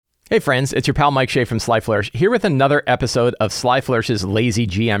Hey friends, it's your pal Mike Shea from Sly Flourish, here with another episode of Sly Flourish's Lazy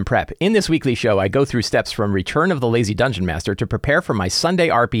GM Prep. In this weekly show, I go through steps from Return of the Lazy Dungeon Master to prepare for my Sunday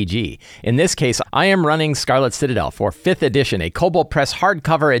RPG. In this case, I am running Scarlet Citadel for 5th edition, a Kobold Press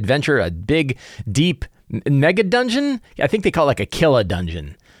hardcover adventure, a big, deep mega dungeon? I think they call it like a killa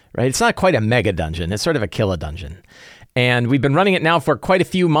dungeon, right? It's not quite a mega dungeon, it's sort of a killa dungeon. And we've been running it now for quite a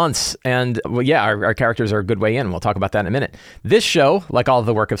few months. And well, yeah, our characters are a good way in. We'll talk about that in a minute. This show, like all of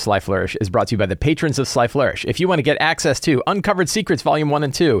the work of Sly Flourish, is brought to you by the patrons of Sly Flourish. If you want to get access to Uncovered Secrets Volume 1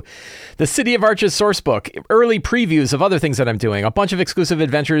 and 2, the City of Arches sourcebook, early previews of other things that I'm doing, a bunch of exclusive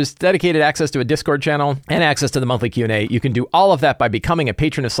adventures, dedicated access to a Discord channel, and access to the monthly Q&A, you can do all of that by becoming a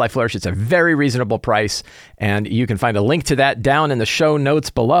patron of Sly Flourish. It's a very reasonable price, and you can find a link to that down in the show notes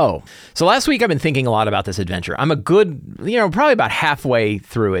below. So last week, I've been thinking a lot about this adventure. I'm a good, probably about halfway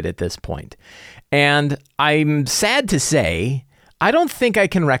through it at this point. And I'm sad to say, I don't think I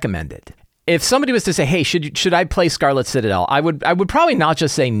can recommend it. If somebody was to say, hey, should I play Scarlet Citadel? I would probably not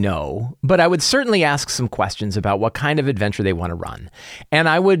just say no, but I would certainly ask some questions about what kind of adventure they want to run. And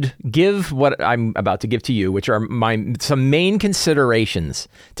I would give what I'm about to give to you, which are some main considerations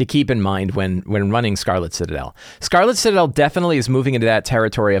to keep in mind when running Scarlet Citadel. Scarlet Citadel definitely is moving into that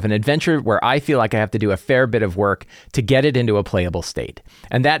territory of an adventure where I feel like I have to do a fair bit of work to get it into a playable state.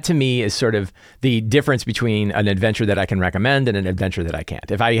 And that to me is sort of the difference between an adventure that I can recommend and an adventure that I can't.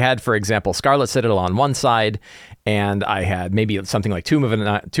 If I had, for example, Scarlet Citadel on one side, and I had maybe something like Tomb of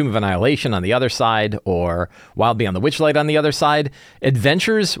Annihilation on the other side, or Wild Beyond the Witchlight on the other side,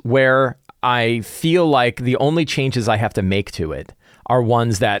 adventures where I feel like the only changes I have to make to it are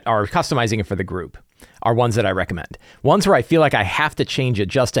ones that are customizing it for the group, are ones that I recommend. Ones where I feel like I have to change it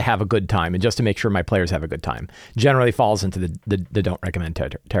just to have a good time and just to make sure my players have a good time generally falls into the don't recommend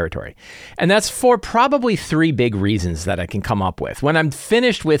territory. And that's for probably 3 big reasons that I can come up with. When I'm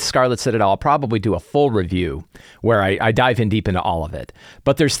finished with Scarlet Citadel, I'll probably do a full review where I dive in deep into all of it.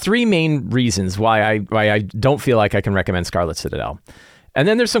 But there's 3 main reasons why I don't feel like I can recommend Scarlet Citadel. And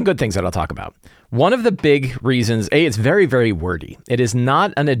then there's some good things that I'll talk about. One of the big reasons, it's very, very wordy. It is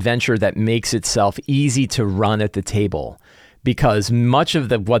not an adventure that makes itself easy to run at the table because much of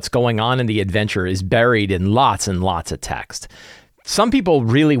what's going on in the adventure is buried in lots and lots of text. Some people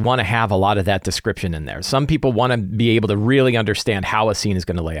really want to have a lot of that description in there. Some people want to be able to really understand how a scene is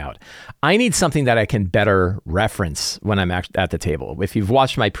going to lay out. I need something that I can better reference when I'm at the table. If you've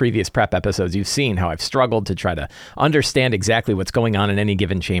watched my previous prep episodes, you've seen how I've struggled to try to understand exactly what's going on in any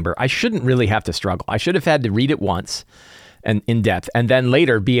given chamber. I shouldn't really have to struggle. I should have had to read it once and in depth, and then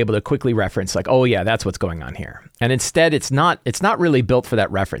later be able to quickly reference like, oh yeah, that's what's going on here. And instead, it's not really built for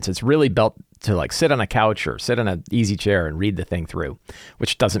that reference. It's really built to like sit on a couch or sit on an easy chair and read the thing through,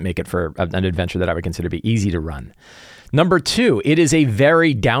 which doesn't make it for an adventure that I would consider to be easy to run. Number 2, it is a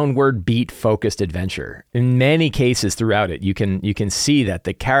very downward beat focused adventure. In many cases throughout it, you can see that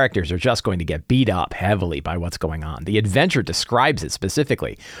the characters are just going to get beat up heavily by what's going on. The adventure describes it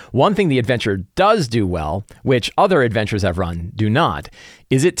specifically. One thing the adventure does do well, which other adventures I've run do not,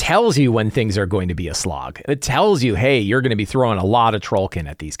 is it tells you when things are going to be a slog. It tells you, hey, you're going to be throwing a lot of trollkin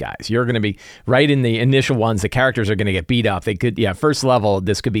at these guys. You're going to be right in the initial ones. The characters are going to get beat up. They could, first level,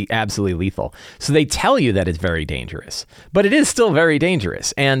 this could be absolutely lethal. So they tell you that it's very dangerous, but it is still very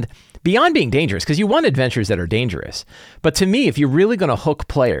dangerous. And beyond being dangerous, because you want adventures that are dangerous. But to me, if you're really going to hook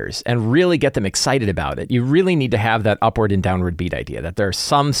players and really get them excited about it, you really need to have that upward and downward beat idea, that there are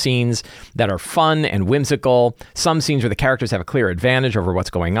some scenes that are fun and whimsical, some scenes where the characters have a clear advantage over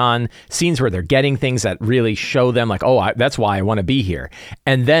what's going on, scenes where they're getting things that really show them like, oh, that's why I want to be here.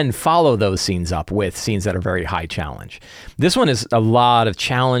 And then follow those scenes up with scenes that are very high challenge. This one is a lot of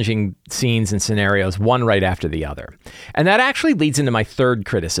challenging scenes and scenarios, one right after the other. And that actually leads into my 3rd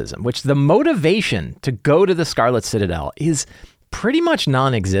criticism, which the motivation to go to the Scarlet Citadel is pretty much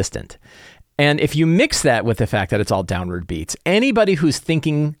non-existent. And if you mix that with the fact that it's all downward beats, anybody who's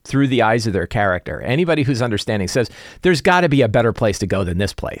thinking through the eyes of their character, anybody who's understanding says, there's got to be a better place to go than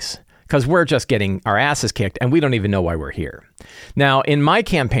this place, because we're just getting our asses kicked and we don't even know why we're here. Now, in my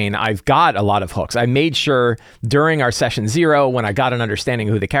campaign, I've got a lot of hooks. I made sure during our session 0, when I got an understanding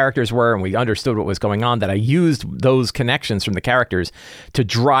of who the characters were and we understood what was going on, that I used those connections from the characters to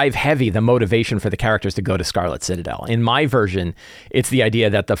drive heavy the motivation for the characters to go to Scarlet Citadel. In my version, it's the idea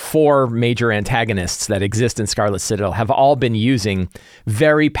that the 4 major antagonists that exist in Scarlet Citadel have all been using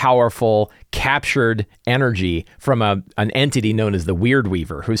very powerful, captured energy from an entity known as the Weird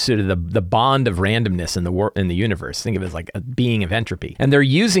Weaver, who's sort of the bond of randomness in the universe. Think of it as like a being of entropy. And they're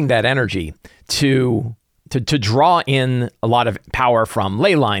using that energy to to draw in a lot of power from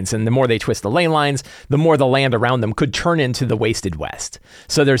ley lines. And the more they twist the ley lines, the more the land around them could turn into the Wasted West.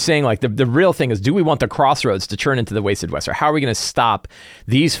 So they're saying like the real thing is, do we want the crossroads to turn into the Wasted West? Or how are we going to stop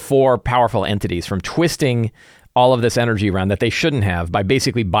these 4 powerful entities from twisting all of this energy around that they shouldn't have by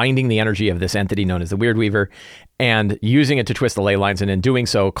basically binding the energy of this entity known as the Weird Weaver and using it to twist the ley lines, and in doing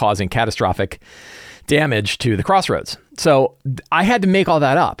so causing catastrophic damage to the crossroads. So I had to make all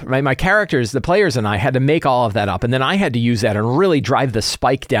that up, right? My characters, the players and I had to make all of that up. And then I had to use that and really drive the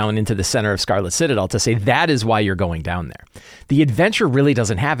spike down into the center of Scarlet Citadel to say, that is why you're going down there. The adventure really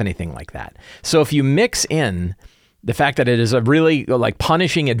doesn't have anything like that. So if you mix in the fact that it is a really like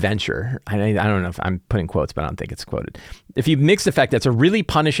punishing adventure, I don't know if I'm putting quotes, but I don't think it's quoted. If you mix the fact that it's a really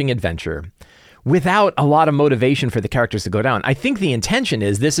punishing adventure without a lot of motivation for the characters to go down, I think the intention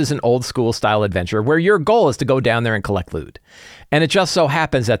is this is an old school style adventure where your goal is to go down there and collect loot. And it just so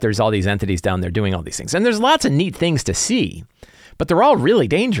happens that there's all these entities down there doing all these things. And there's lots of neat things to see, but they're all really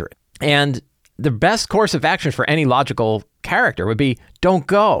dangerous. And the best course of action for any logical character would be don't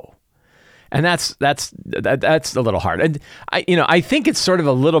go. And that's a little hard. And I think it's sort of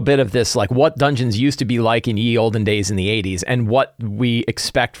a little bit of this, like what dungeons used to be like in ye olden days in the 80s and what we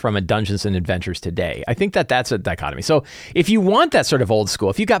expect from a Dungeons and Adventures today. I think that's a dichotomy. So if you want that sort of old school,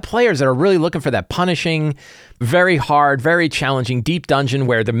 if you got players that are really looking for that punishing, very hard, very challenging, deep dungeon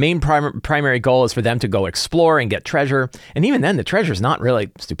where the main primary goal is for them to go explore and get treasure, and even then the treasure is not really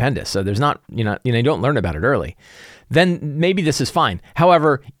stupendous. So there's not, you don't learn about it early. Then maybe this is fine.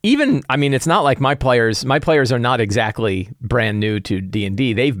 However, it's not like my players are not exactly brand new to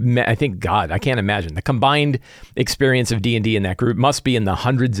D&D. They've met, I can't imagine. The combined experience of D&D in that group must be in the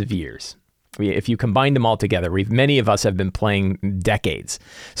hundreds of years. If you combine them all together, many of us have been playing decades.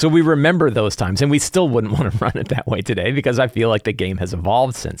 So we remember those times, and we still wouldn't want to run it that way today because I feel like the game has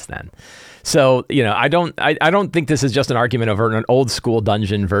evolved since then. So, I don't think this is just an argument over an old school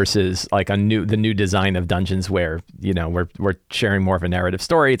dungeon versus like the new design of dungeons where, we're sharing more of a narrative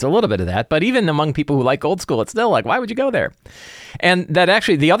story. It's a little bit of that, but even among people who like old school, it's still like, why would you go there? And that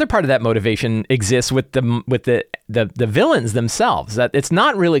actually the other part of that motivation exists with the villains themselves, that it's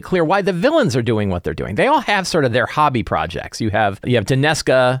not really clear why the villains are doing what they're doing. They all have sort of their hobby projects. You have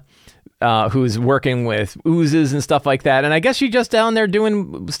Dineska, who's working with oozes and stuff like that. And I guess she's just down there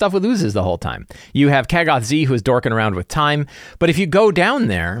doing stuff with oozes the whole time. You have Kagoth Z, who's dorking around with time. But if you go down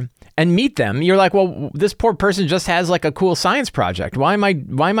there and meet them, you're like, well, this poor person just has like a cool science project. Why am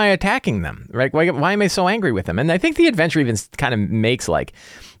I attacking them? Right? Why am I so angry with them? And I think the adventure even kind of makes like,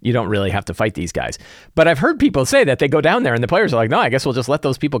 you don't really have to fight these guys. But I've heard people say that they go down there and the players are like, no, I guess we'll just let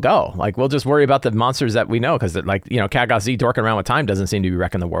those people go. Like, we'll just worry about the monsters that we know. Because Kagoth Z dorking around with time doesn't seem to be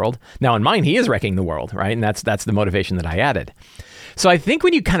wrecking the world. Now in mine, he is wrecking the world, right? And that's the motivation that I added. So I think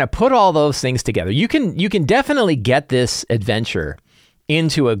when you kind of put all those things together, you can definitely get this adventure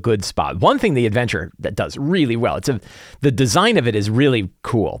into a good spot. One thing the adventure that does really well, the design of it is really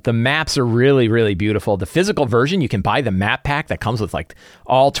cool. The maps are really, really beautiful. The physical version, you can buy the map pack that comes with like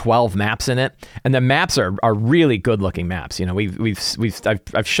all 12 maps in it, and the maps are really good looking maps.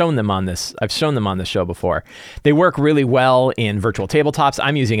 I've shown them on this. I've shown them on the show before. They work really well in virtual tabletops.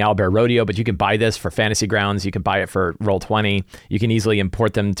 I'm using Owlbear Rodeo, but you can buy this for Fantasy Grounds. You can buy it for Roll20. You can easily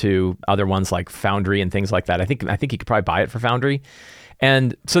import them to other ones like Foundry and things like that. I think you could probably buy it for Foundry.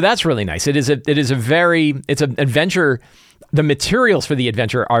 And so that's really nice. It's an adventure. The materials for the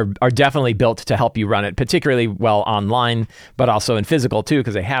adventure are definitely built to help you run it, particularly well online, but also in physical too,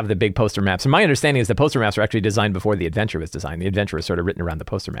 because they have the big poster maps. And my understanding is the poster maps were actually designed before the adventure was designed. The adventure was sort of written around the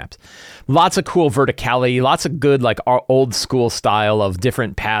poster maps. Lots of cool verticality, lots of good like old school style of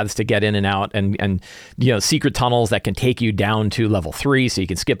different paths to get in and out, and secret tunnels that can take you down to level 3, so you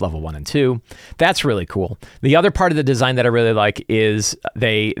can skip level 1 and 2. That's really cool. The other part of the design that I really like is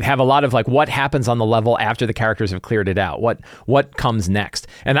they have a lot of like what happens on the level after the characters have cleared it out. What comes next.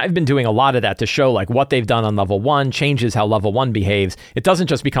 And I've been doing a lot of that to show like what they've done on level 1 changes how level 1 behaves. It doesn't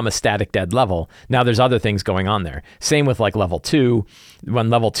just become a static dead level. Now there's other things going on there. Same with like level 2. When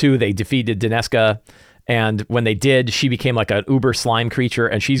level 2 they defeated Dineska, and when they did, she became like an uber slime creature,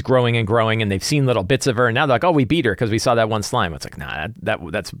 and she's growing and growing, and they've seen little bits of her, and now they're like, oh, we beat her because we saw that one slime. It's like, nah,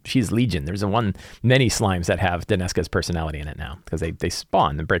 that's she's Legion. There's many slimes that have Dineska's personality in it now because they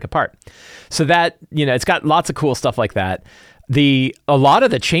spawn and break apart. So that, it's got lots of cool stuff like that. A lot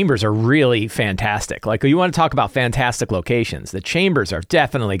of the chambers are really fantastic. Like, you want to talk about fantastic locations. The chambers are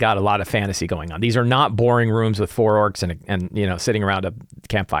definitely got a lot of fantasy going on. These are not boring rooms with 4 orcs and sitting around a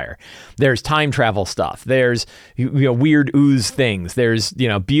campfire. There's time travel stuff. There's weird ooze things. There's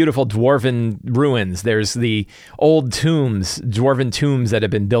beautiful dwarven ruins. There's the old tombs, dwarven tombs that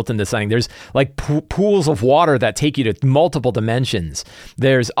have been built into something. There's like pools of water that take you to multiple dimensions.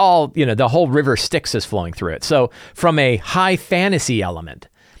 There's all the whole river Styx is flowing through it. So from a high fantasy element,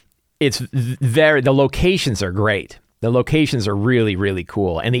 the locations are great. The locations are really, really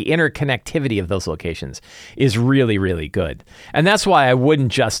cool. And the interconnectivity of those locations is really, really good. And that's why I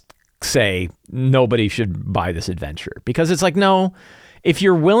wouldn't just say nobody should buy this adventure, because it's like, no, if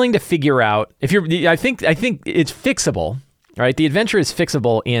you're willing to figure out, I think it's fixable, right? The adventure is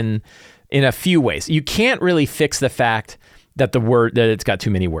fixable in a few ways. You can't really fix the fact that that it's got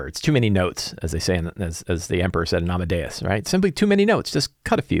too many words, too many notes, as they say, as the emperor said in Amadeus, right? Simply too many notes, just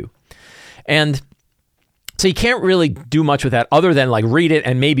cut a few. And so you can't really do much with that other than like read it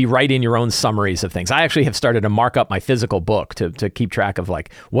and maybe write in your own summaries of things. I actually have started to mark up my physical book to keep track of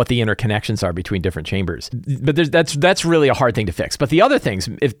like what the interconnections are between different chambers. But that's really a hard thing to fix. But the other things,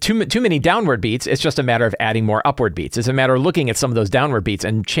 if too many downward beats, it's just a matter of adding more upward beats. It's a matter of looking at some of those downward beats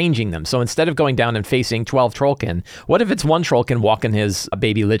and changing them. So instead of going down and facing 12 trollkin, what if it's one trollkin walking his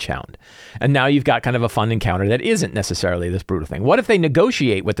baby lich hound? And now you've got kind of a fun encounter that isn't necessarily this brutal thing. What if they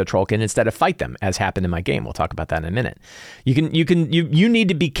negotiate with the trollkin instead of fight them, as happened in my game? We'll talk about that in a minute. You need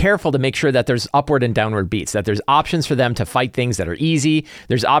to be careful to make sure that there's upward and downward beats, that there's options for them to fight things that are easy.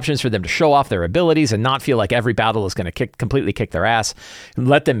 There's options for them to show off their abilities and not feel like every battle is going to completely kick their ass.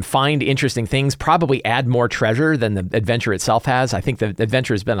 Let them find interesting things, probably add more treasure than the adventure itself has. I think the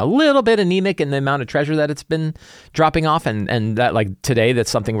adventure has been a little bit anemic in the amount of treasure that it's been dropping off, and that, like today, that's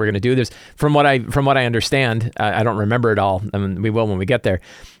something we're going to do. There's from what I understand, I don't remember it all. I mean, we will when we get there.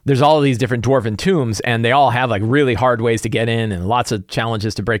 There's all of these different dwarven tombs, and they all have like really hard ways to get in and lots of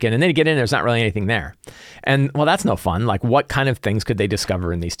challenges to break in. And then you get in, there's not really anything there. And well, that's no fun. Like, what kind of things could they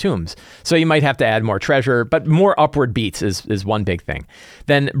discover in these tombs? So you might have to add more treasure, but more upward beats is one big thing.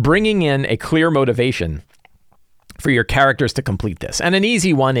 Then bringing in a clear motivation for your characters to complete this. And an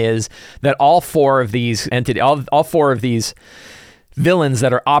easy one is that all four of these villains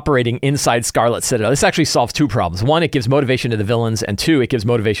that are operating inside Scarlet Citadel. This actually solves 2 problems. 1, it gives motivation to the villains, and 2, it gives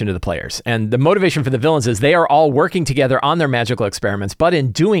motivation to the players. And the motivation for the villains is they are all working together on their magical experiments, but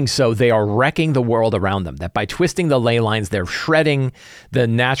in doing so, they are wrecking the world around them. That by twisting the ley lines, they're shredding the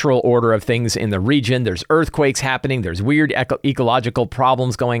natural order of things in the region. There's earthquakes happening. There's weird ecological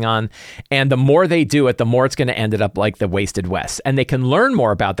problems going on. And the more they do it, the more it's going to end up like the Wasted West. And they can learn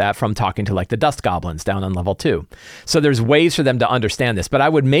more about that from talking to like the dust goblins down on level 2. So there's ways for them to understand this, but I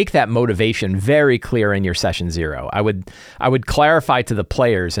would make that motivation very clear in your session 0. I would clarify to the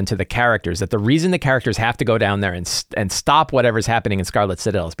players and to the characters that the reason the characters have to go down there and stop whatever's happening in Scarlet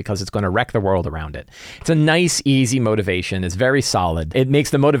Citadel is because it's going to wreck the world around it. It's a nice, easy motivation. It's very solid. It makes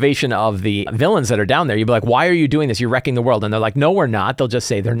the motivation of the villains that are down there, you'd be like, why are you doing this? You're wrecking the world. And they're like, no, we're not. They'll just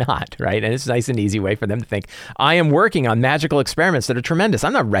say they're not, right? And it's a nice and easy way for them to think, I am working on magical experiments that are tremendous.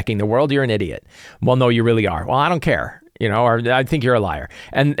 I'm not wrecking the world. You're an idiot. Well, no, you really are. Well, I don't care. Or I think you're a liar.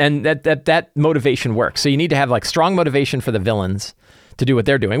 And that motivation works. So you need to have like strong motivation for the villains to do what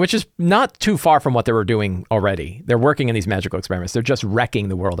they're doing, which is not too far from what they were doing already. They're working in these magical experiments. They're just wrecking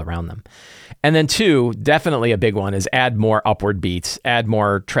the world around them. And then 2, definitely a big one, is add more upward beats, add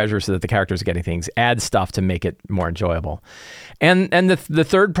more treasure so that the characters are getting things, add stuff to make it more enjoyable. And the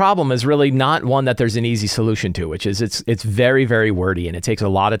third problem is really not one that there's an easy solution to, which is it's very, very wordy, and it takes a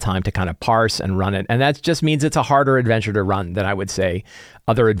lot of time to kind of parse and run it. And that just means it's a harder adventure to run than I would say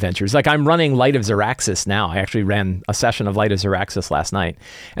other adventures. Like, I'm running Light of Xeraxis now. I actually ran a session of Light of Xeraxis last night.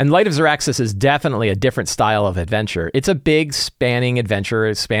 And Light of Xeraxis is definitely a different style of adventure. It's a big spanning adventure.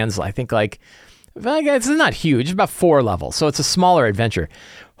 It spans, I think, it's not huge. It's about 4 levels. So it's a smaller adventure.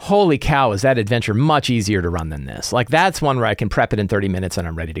 Holy cow, is that adventure much easier to run than this. Like, that's one where I can prep it in 30 minutes and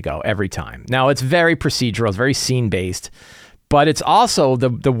I'm ready to go every time. Now, it's very procedural. It's very scene-based. But it's also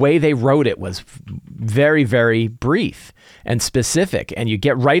the way they wrote it was very, very brief and specific. And you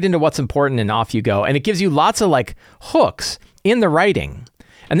get right into what's important and off you go. And it gives you lots of like hooks in the writing.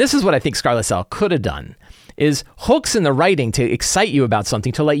 And this is what I think Scarlet Citadel could have done, is hooks in the writing to excite you about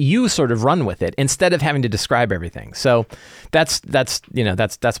something, to let you sort of run with it instead of having to describe everything. So that's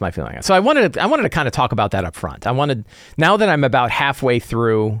my feeling. So I wanted to kind of talk about that up front. Now that I'm about halfway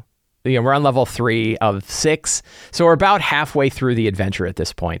through, we're on level 3 of 6. So we're about halfway through the adventure at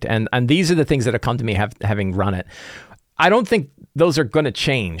this point. And these are the things that have come to me having run it. I don't think those are going to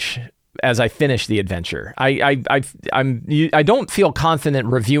change as I finish the adventure. I don't feel confident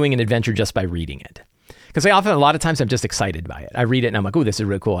reviewing an adventure just by reading it. Because a lot of times I'm just excited by it. I read it and I'm like, oh, this is a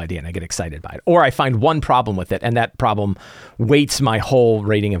really cool idea, and I get excited by it. Or I find one problem with it, and that problem weights my whole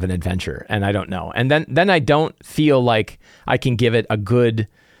rating of an adventure, and I don't know. And then I don't feel like I can give it a good,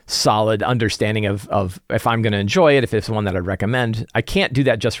 solid understanding of if I'm going to enjoy it, if it's one that I'd recommend. I can't do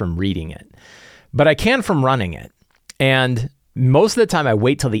that just from reading it. But I can from running it. And most of the time I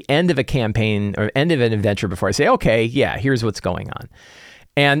wait till the end of a campaign or end of an adventure before I say, okay, yeah, here's what's going on.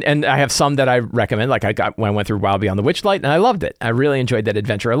 And I have some that I recommend, like when I went through Wild Beyond the Witchlight, and I loved it. I really enjoyed that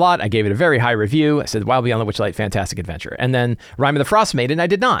adventure a lot. I gave it a very high review. I said, Wild Beyond the Witchlight, fantastic adventure. And then Rime of the Frost Maiden, I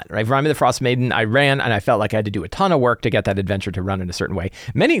did not. Right? Rime of the Frost Maiden, I ran, and I felt like I had to do a ton of work to get that adventure to run in a certain way.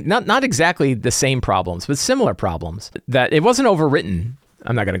 Many, not exactly the same problems, but similar problems. That it wasn't overwritten.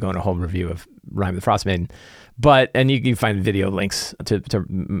 I'm not going to go into a whole review of Rime of the Frost Maiden, and you can find video links to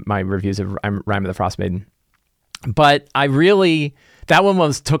my reviews of Rime of the Frost Maiden. But that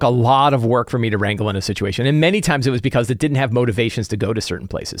one took a lot of work for me to wrangle in a situation. And many times it was because it didn't have motivations to go to certain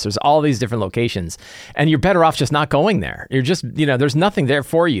places. There's all these different locations, and you're better off just not going there. You're just, there's nothing there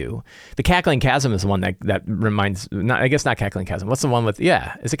for you. The Cackling Chasm is the one that reminds, I guess not Cackling Chasm. What's the one with,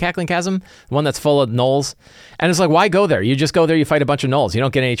 is it Cackling Chasm? The one that's full of gnolls? And it's like, why go there? You just go there, you fight a bunch of gnolls. You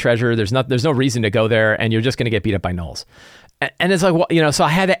don't get any treasure. There's no reason to go there, and you're just going to get beat up by gnolls. And it's like, well, so I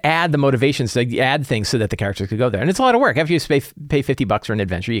had to add the motivations, to add things so that the characters could go there. And it's a lot of work. After you pay $50 for an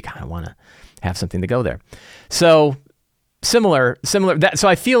adventure, you kind of want to have something to go there. So similar. So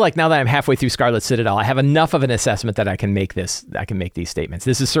I feel like now that I'm halfway through Scarlet Citadel, I have enough of an assessment that I can make these statements.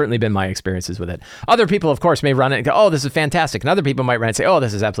 This has certainly been my experiences with it. Other people, of course, may run it and go, oh, this is fantastic. And other people might run and say, oh,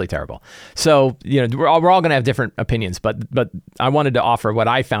 this is absolutely terrible. So, we're all going to have different opinions, but I wanted to offer what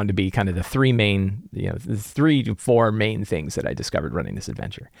I found to be kind of the 3 to 4 main things that I discovered running this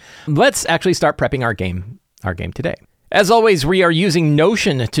adventure. Let's actually start prepping our game today. As always, I'm using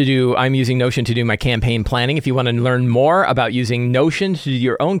Notion to do my campaign planning. If you want to learn more about using Notion to do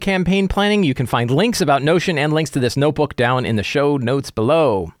your own campaign planning, you can find links about Notion and links to this notebook down in the show notes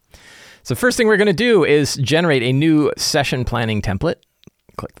below. So first thing we're going to do is generate a new session planning template.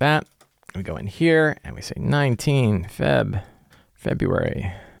 Click that. We go in here and we say 19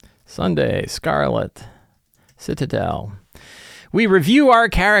 February, Sunday, Scarlet, Citadel. We review our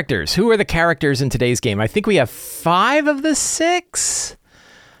characters. Who are the characters in today's game? I think we have 5 of the 6.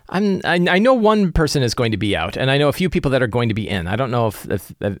 I know one person is going to be out, and I know a few people that are going to be in. I don't know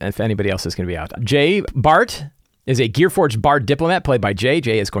if anybody else is going to be out. Bart is a Gearforged Bard diplomat played by Jay.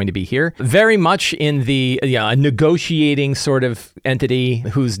 Jay is going to be here. Very much in the a negotiating sort of entity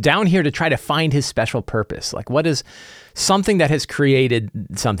who's down here to try to find his special purpose. Like, what is something that has created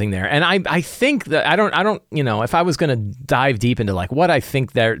something there? And I think that I don't if I was going to dive deep into like what I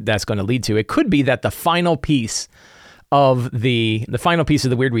think that's going to lead to, it could be that the final piece of the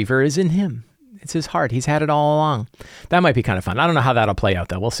Weird Weaver is in him. It's his heart. He's had it all along. That might be kind of fun. I don't know how that'll play out,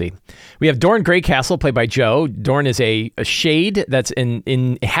 though. We'll see. We have Dorn Greycastle, played by Joe. Dorn is a shade that's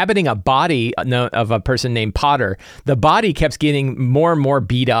inhabiting a body of a person named Potter. The body keeps getting more and more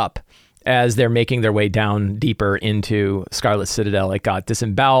beat up as they're making their way down deeper into Scarlet Citadel. It got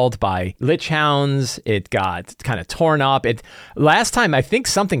disemboweled by lich hounds. It got kind of torn up. Last time, I think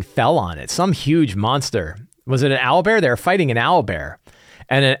something fell on it. Some huge monster. Was it an owlbear? They were fighting an owlbear.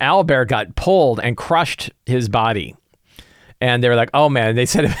 And an owlbear got pulled and crushed his body. And they were like, oh man, they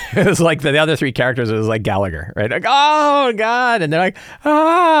said it was like the other 3 characters, it was like Gallagher, right? Like, oh God. And they're like,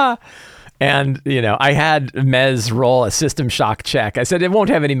 ah. And, I had Mez roll a system shock check. I said, it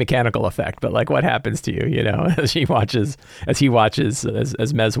won't have any mechanical effect, but like what happens to you, as Mez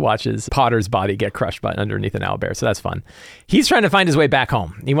watches Potter's body get crushed underneath an owlbear. So that's fun. He's trying to find his way back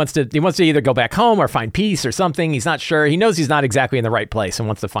home. He wants to either go back home or find peace or something. He's not sure. He knows he's not exactly in the right place and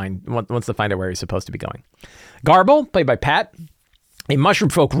wants to find out where he's supposed to be going. Garble, played by Pat, a mushroom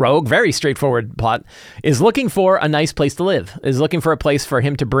folk rogue, very straightforward plot, is looking for a nice place to live, is looking for a place for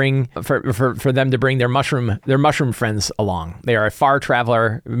him to bring, for them to bring their mushroom friends along. They are a far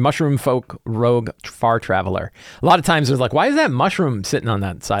traveler, mushroom folk rogue far traveler. A lot of times there's like, why is that mushroom sitting on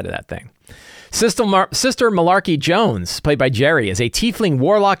that side of that thing? Sister Malarkey Jones, played by Jerry, is a tiefling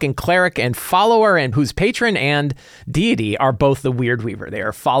warlock and cleric and follower, and whose patron and deity are both the Weird Weaver. They are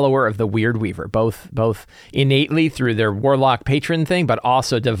a follower of the Weird Weaver, both innately through their warlock patron thing, but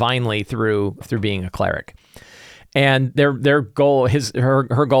also divinely through being a cleric. And her goal is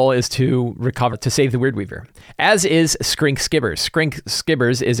to recover, to save the Weird Weaver, as is Skrink Skibbers. Skrink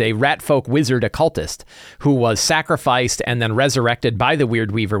Skibbers is a ratfolk wizard occultist who was sacrificed and then resurrected by the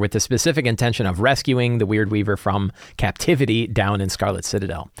Weird Weaver with the specific intention of rescuing the Weird Weaver from captivity down in Scarlet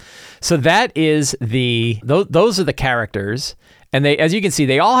Citadel. So that is those are the characters. And they, as you can see,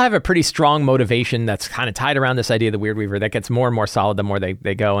 they all have a pretty strong motivation that's kind of tied around this idea of the Weird Weaver that gets more and more solid the more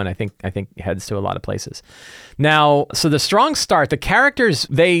they go, and I think heads to a lot of places. Now, so the strong start, the characters,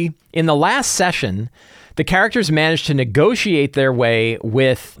 in the last session, the characters managed to negotiate their way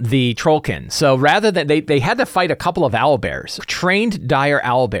with the Trollkin. So rather than, they had to fight a couple of owlbears, trained dire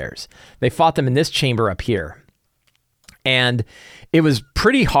owlbears. They fought them in this chamber up here. And it was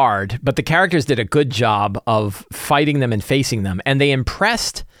pretty hard, but the characters did a good job of fighting them and facing them. And they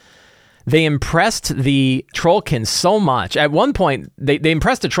impressed the Trollkin so much. At one point, they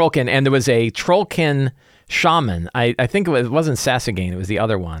impressed the Trollkin, and there was a Trollkin shaman. I think it wasn't Sassagane, it was the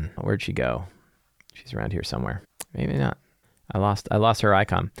other one. Where'd she go? She's around here somewhere. Maybe not. I lost her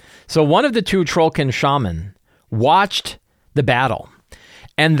icon. So one of the two Trollkin shaman watched the battle.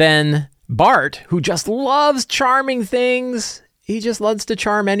 And then Bart, who just loves charming things, he just loves to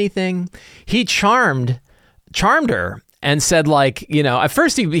charm anything. He charmed her and said, like, you know, at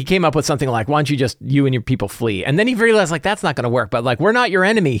first he came up with something like, why don't you and your people flee? And then he realized, like, that's not going to work. But, like, we're not your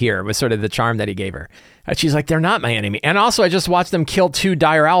enemy here was sort of the charm that he gave her. And she's like, they're not my enemy. And also, I just watched them kill 2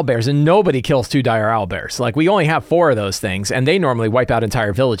 dire owlbears, and nobody kills 2 dire owlbears. Like, we only have 4 of those things, and they normally wipe out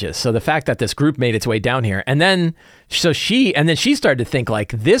entire villages. So the fact that this group made its way down here, and then she started to think,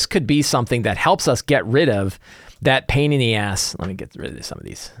 like, this could be something that helps us get rid of that pain in the ass. Let me get rid of some of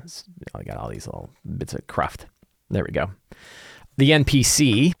these. I got all these little bits of cruft. There we go. The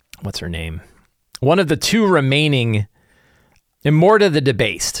NPC, what's her name? One of the 2 remaining, Immorta the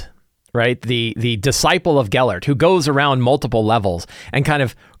Debased, right? The disciple of Gellert, who goes around multiple levels and kind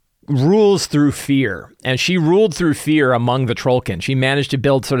of rules through fear. And she ruled through fear among the Trollkin. She managed to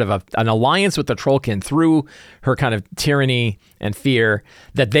build sort of an alliance with the Trollkin through her kind of tyranny and fear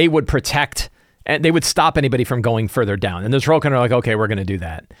that they would protect, and they would stop anybody from going further down. And the Trollkin are like, okay, we're going to do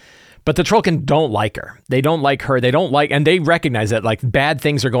that. But the Trollkin don't like her. They don't like her. And they recognize that, like, bad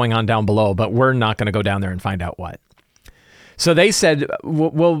things are going on down below, but we're not going to go down there and find out what. So they said,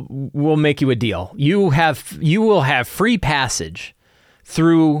 we'll make you a deal. You will have free passage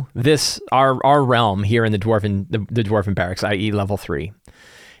through our realm here in the Dwarven Barracks, i.e. level 3.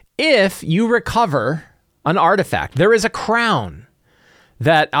 If you recover an artifact, there is a crown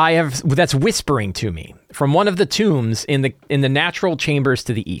that I have that's whispering to me from one of the tombs in the natural chambers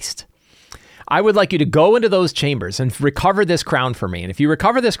to the east. I would like you to go into those chambers and recover this crown for me. And if you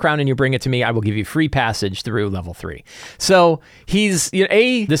recover this crown and you bring it to me, I will give you free passage through level 3. So he's,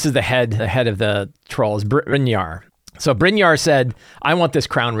 this is the head of the trolls, Brynjar. So Brynjar said, I want this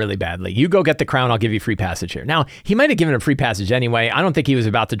crown really badly. You go get the crown, I'll give you free passage here. Now, he might have given him free passage anyway. I don't think he was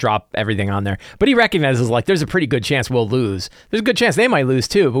about to drop everything on there. But he recognizes, like, there's a pretty good chance we'll lose. There's a good chance they might lose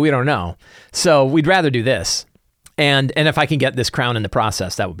too, but we don't know. So we'd rather do this. And if I can get this crown in the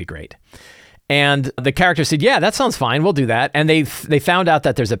process, that would be great. And the character said, yeah, that sounds fine. We'll do that. And they found out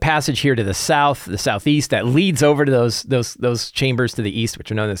that there's a passage here to the southeast that leads over to those chambers to the east, which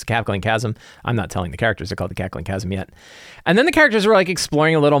are known as the Cackling Chasm. I'm not telling the characters they're called the Cackling Chasm yet. And then the characters were, like,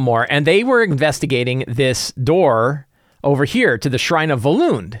 exploring a little more, and they were investigating this door over here to the Shrine of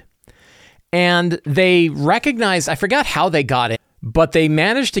Volund. And they recognized, I forgot how they got it, but they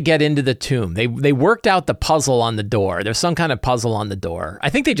managed to get into the tomb. They worked out the puzzle on the door. There's some kind of puzzle on the door. I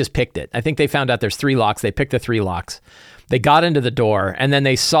think they just picked it. I think they found out there's 3 locks. They picked the 3 locks. They got into the door, and then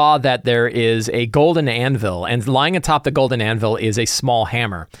they saw that there is a golden anvil, and lying atop the golden anvil is a small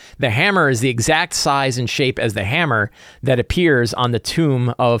hammer. The hammer is the exact size and shape as the hammer that appears on the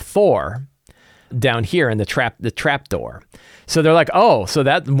tomb of Thor down here in the trap door. So they're like, oh, so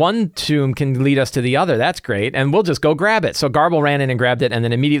that one tomb can lead us to the other. That's great. And we'll just go grab it. So Garble ran in and grabbed it, and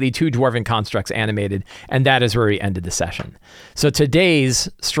then immediately 2 dwarven constructs animated, and that is where we ended the session. So today's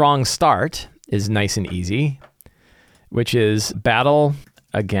strong start is nice and easy, which is battle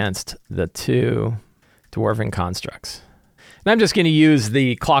against the 2 dwarven constructs. And I'm just going to use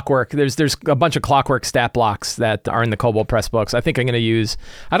the clockwork. There's a bunch of clockwork stat blocks that are in the Kobold Press books. I don't think I'm going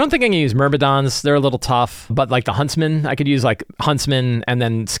to use Myrmidons. They're a little tough, but like the Huntsman, I could use like Huntsman and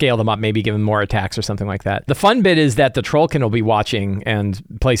then scale them up, maybe give them more attacks or something like that. The fun bit is that the Trollkin will be watching and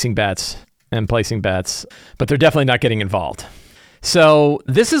placing bets, but they're definitely not getting involved. So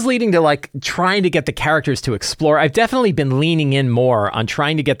this is leading to, like, trying to get the characters to explore. I've definitely been leaning in more on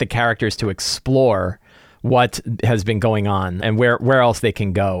trying to get the characters to explore what has been going on and where else they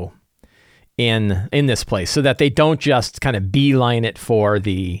can go in this place, so that they don't just kind of beeline it for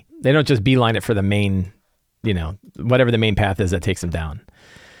the main, whatever the main path is that takes them down.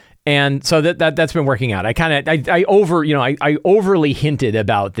 And so that's been working out. I overly hinted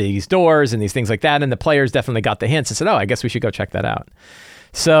about these doors and these things like that, and the players definitely got the hints and said, "Oh, I guess we should go check that out."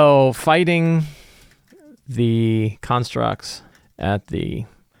 So fighting the constructs at the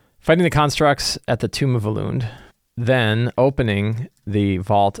Tomb of Elund, then opening the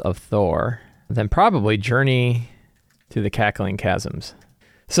Vault of Thor, then probably journey to the Cackling Chasms.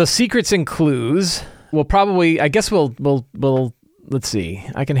 So secrets and clues. Let's see.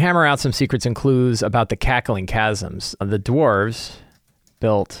 I can hammer out some secrets and clues about the Cackling Chasms. The dwarves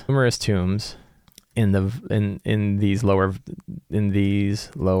built numerous tombs in these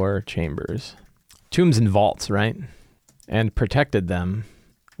lower chambers. Tombs and vaults, right? And protected them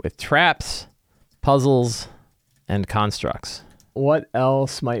with traps, puzzles, and constructs. What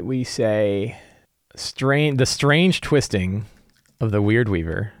else might we say? The strange twisting of the Weird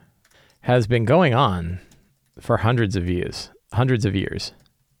Weaver has been going on for hundreds of years,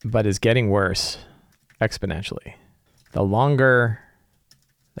 but is getting worse exponentially. The longer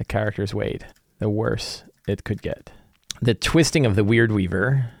the characters wait, the worse it could get. The twisting of the Weird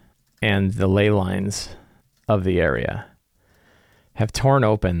Weaver and the ley lines of the area have torn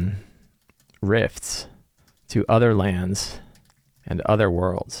open rifts to other lands and other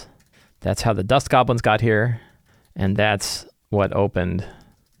worlds. That's how the Dust Goblins got here, and that's what opened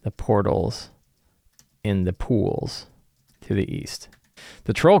the portals in the pools to the east.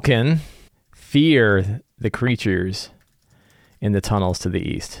 The Trollkin fear the creatures in the tunnels to the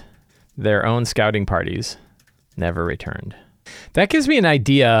east. Their own scouting parties never returned. That gives me an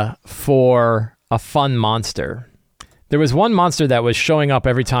idea for a fun monster. There was one monster that was showing up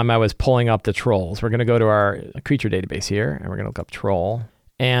every time I was pulling up the trolls. We're going to go to our creature database here, and we're going to look up troll.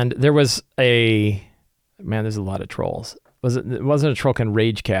 And there was there's a lot of trolls. It wasn't a Trollkin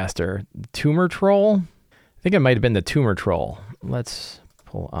Ragecaster. Tumor Troll? I think it might have been the Tumor Troll. Let's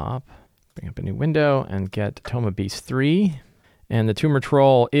pull up, bring up a new window, and get Toma Beast 3. And the Tumor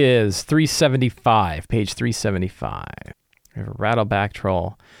Troll is 375, page 375. We have a Rattleback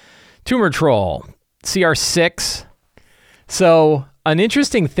Troll. Tumor Troll, CR6. So an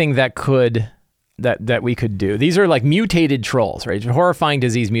interesting thing that we could do. These are like mutated trolls, right? Horrifying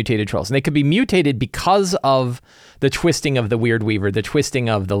disease mutated trolls. And they could be mutated because of the twisting of the Weird Weaver, the twisting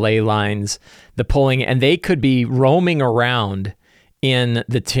of the ley lines, the pulling, and they could be roaming around in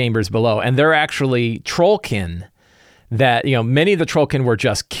the chambers below. And they're actually Trollkin that, many of the Trollkin were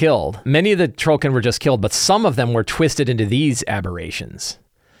just killed. But some of them were twisted into these aberrations.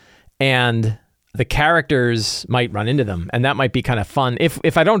 And the characters might run into them, and that might be kind of fun.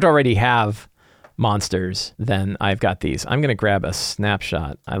 If I don't already have monsters, then I've got these. I'm going to grab a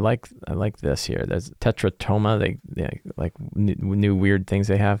snapshot. I like this here. There's Tetratoma. They like new weird things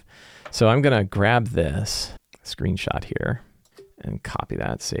they have. So I'm going to grab this screenshot here and copy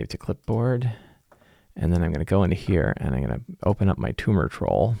that, save to clipboard. And then I'm going to go into here and I'm going to open up my Tumor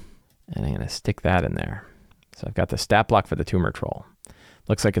Troll and I'm going to stick that in there. So I've got the stat block for the Tumor Troll.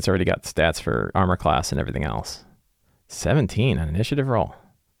 Looks like it's already got stats for armor class and everything else. 17 on initiative roll.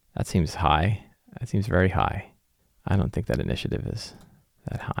 That seems high. That seems very high. I don't think that initiative is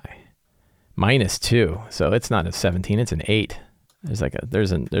that high. -2. So it's not a 17, it's an 8. There's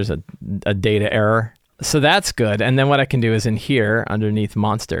a data error. So that's good. And then what I can do is in here underneath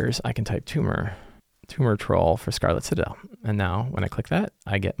monsters, I can type Tumor Troll for Scarlet Citadel. And now when I click that,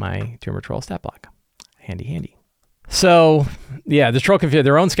 I get my Tumor Troll stat block. Handy. So, yeah, the Trollkin,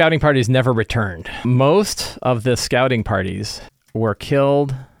 their own scouting parties never returned. Most of the scouting parties were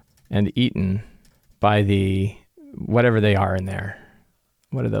killed and eaten by the whatever they are in there.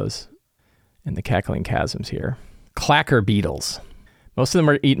 What are those in the Cackling Chasms here? Clacker beetles. Most of them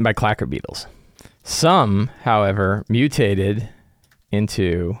are eaten by clacker beetles. Some, however, mutated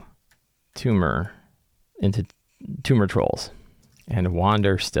into tumor trolls and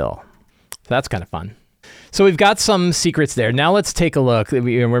wander still. So that's kind of fun. So we've got some secrets there. Now let's take a look.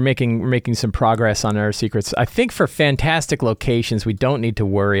 We're making some progress on our secrets. I think for fantastic locations, we don't need to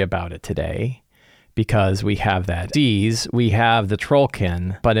worry about it today because we have that. We have the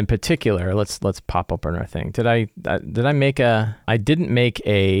Trollkin, but in particular, let's pop open our thing. I didn't make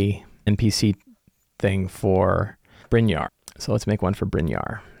a NPC thing for Brynjar. So let's make one for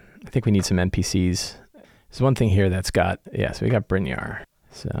Brynjar. I think we need some NPCs. There's one thing here that's got, so we got Brynjar.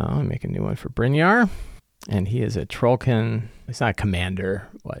 So I'll make a new one for Brynjar. And he is a Trollkin. He's not a commander.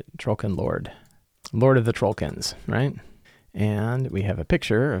 Trollkin Lord. Lord of the Trollkins, right? And we have a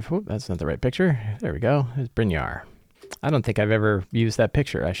picture of, that's not the right picture. There we go. There's Brynjar. I don't think I've ever used that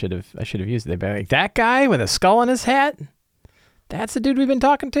picture. I should have used it. They'd be like, that guy with a skull on his hat? That's the dude we've been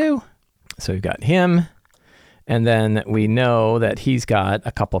talking to? So we've got him. And then we know that he's got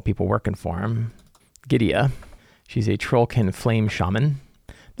a couple of people working for him. Gydia. She's a Trollkin flame shaman.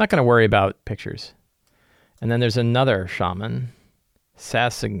 Not going to worry about pictures. And then there's another shaman.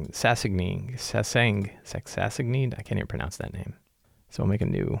 Sasagni. I can't even pronounce that name. So we'll make a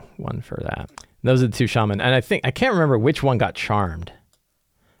new one for that. Those are the two shaman. And I can't remember which one got charmed.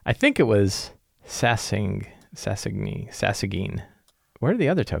 I think it was Sasagine. Where did the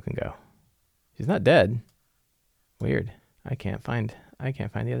other token go? She's not dead. Weird. I can't find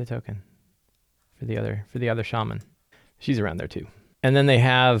the other token for the other shaman. She's around there too. And then they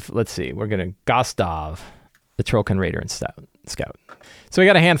have, let's see, we're going to Gostov, the Trollkin Raider and Scout. So we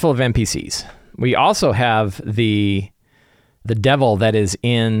got a handful of NPCs. We also have the devil that is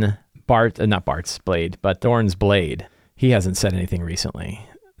in not Bart's blade, but Thorn's blade. He hasn't said anything recently.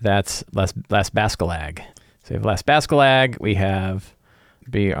 That's Last Bascalag. So we have Last Bascalag. We have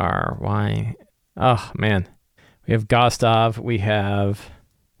BRY. Oh, man. We have Gostov. We have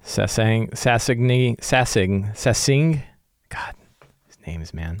Sasing. God, his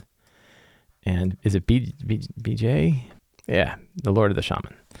names, man. And is it BJ? Yeah, the Lord of the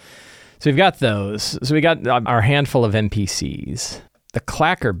Shaman. So we've got those. So we got our handful of NPCs. The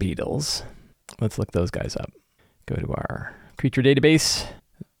Clacker Beetles. Let's look those guys up. Go to our creature database.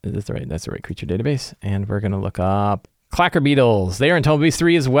 That's the right creature database. And we're going to look up Clacker Beetles. They are in Tome Beast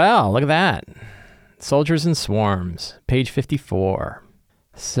 3 as well. Look at that. Soldiers and Swarms, page 54.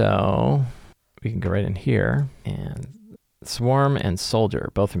 So we can go right in here. And Swarm and Soldier,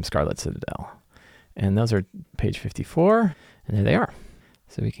 both from Scarlet Citadel. And those are page 54. And there they are.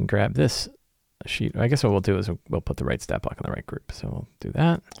 So we can grab this sheet. I guess what we'll do is we'll put the right stat block in the right group. So we'll do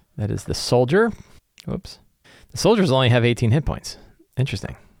that. That is the Soldier. Whoops. The Soldiers only have 18 hit points.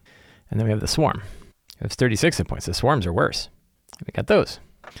 Interesting. And then we have the Swarm. It has 36 hit points. The Swarms are worse. We got those.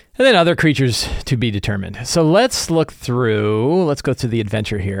 And then other creatures to be determined. So let's look through. Let's go to the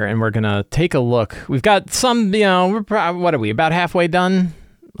adventure here, and we're going to take a look. We've got some, what are we, about halfway done?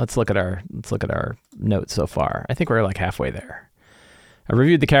 Let's look at our notes so far. I think we're like halfway there. I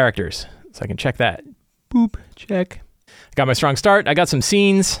reviewed the characters, so I can check that. Boop, check. I got my strong start. I got some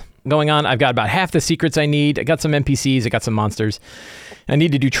scenes going on. I've got about half the secrets I need. I got some NPCs. I got some monsters. I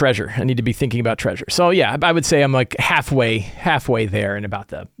need to do treasure. I need to be thinking about treasure. So yeah, I would say I'm like halfway there in about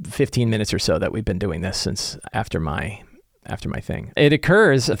the 15 minutes or so that we've been doing this since after my thing. It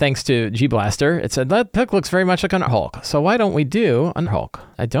occurs thanks to G Blaster. It said that pick looks very much like Under Hulk. So why don't we do Under Hulk?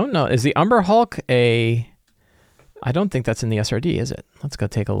 I don't know. Is the Umber Hulk I don't think that's in the SRD, is it? Let's go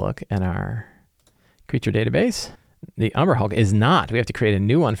take a look at our creature database. The Umber Hulk is not. We have to create a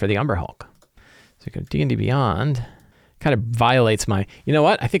new one for the Umber Hulk. So we go D&D Beyond. Kind of violates my... You know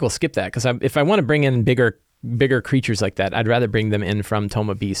what? I think we'll skip that because if I want to bring in bigger creatures like that, I'd rather bring them in from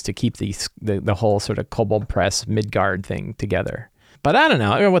Tome Beast to keep the whole sort of Kobold Press Midgard thing together. But I don't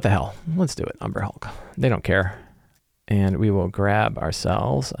know. What the hell? Let's do it. Umber Hulk. They don't care. And we will grab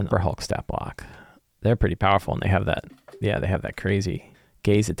ourselves an Umber Hulk stat block. They're pretty powerful, and they have that. Yeah, they have that crazy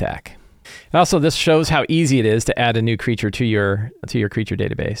gaze attack. And also, this shows how easy it is to add a new creature to your creature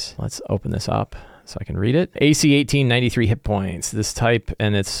database. Let's open this up so I can read it. AC 18, 93 hit points. This type,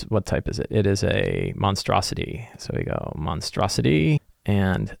 and what type is it? It is a monstrosity. So we go monstrosity,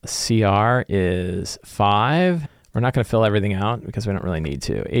 and CR is 5. We're not going to fill everything out because we don't really need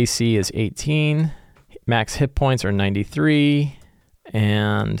to. AC is 18. Max hit points are 93.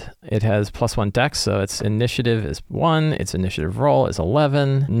 And it has +1 dex, so its initiative is 1, its initiative roll is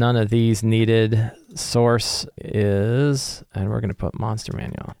 11. None of these needed. Source is, and we're going to put Monster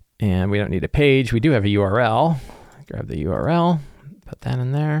Manual. And we don't need a page. We do have a URL. Grab the URL, put that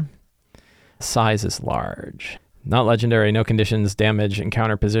in there. Size is large. Not legendary, no conditions, damage,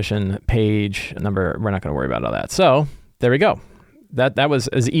 encounter position, page, number. We're not going to worry about all that. So there we go. That was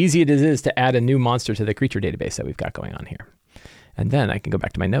as easy as it is to add a new monster to the creature database that we've got going on here. And then I can go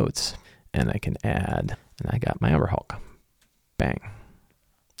back to my notes and I can add, and I got my Umber Hulk. Bang.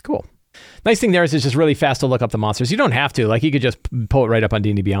 Cool. Nice thing there is it's just really fast to look up the monsters. You don't have to, you could just pull it right up on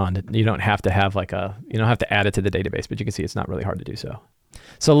D&D Beyond. You don't have to have you don't have to add it to the database, but you can see it's not really hard to do so.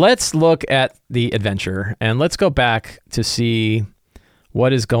 So let's look at the adventure and let's go back to see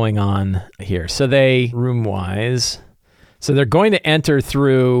what is going on here. So room-wise, so they're going to enter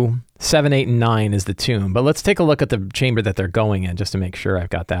through 7, 8, and 9 is the tomb. But let's take a look at the chamber that they're going in just to make sure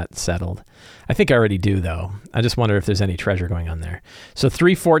I've got that settled. I think I already do, though. I just wonder if there's any treasure going on there. So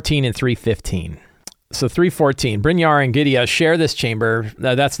 314 and 315. So 314, Brynjar and Gydia share this chamber.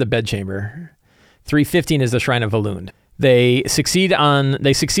 That's the bed chamber. 315 is the Shrine of Volund. They succeeded on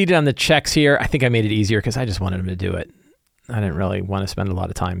the checks here. I think I made it easier because I just wanted them to do it. I didn't really want to spend a lot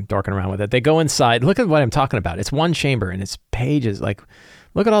of time dorking around with it. They go inside. Look at what I'm talking about. It's one chamber and it's pages. Like,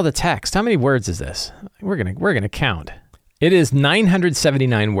 look at all the text. How many words is this? We're gonna count. It is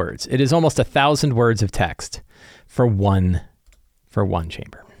 979 words. It is almost 1,000 words of text for one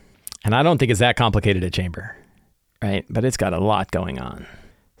chamber. And I don't think it's that complicated a chamber, right? But it's got a lot going on.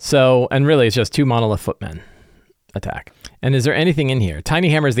 So, and really, it's just 2 monolith footmen attack. And is there anything in here? Tiny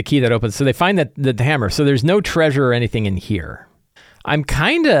hammer is the key that opens. So they find that the hammer. So there's no treasure or anything in here.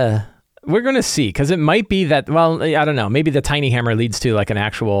 We're going to see, because it might be that, well, I don't know. Maybe the tiny hammer leads to like an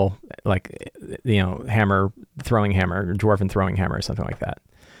actual, like, hammer, throwing hammer, dwarven throwing hammer or something like that.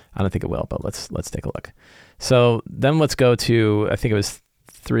 I don't think it will, but let's take a look. So then let's go to, I think it was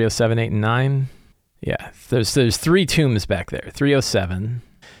 307, 8, and 9. Yeah, there's 3 tombs back there. 307.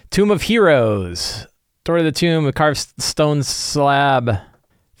 Tomb of Heroes. Door to the tomb, a carved stone slab.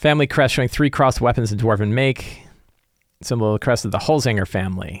 Family crest showing 3 crossed weapons in dwarven make. Symbol of the crest of the Holzanger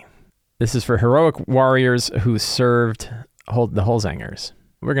family. This is for heroic warriors who served the Holzangers.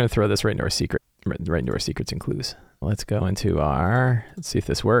 We're going to throw this right into our secrets and clues. Let's go into let's see if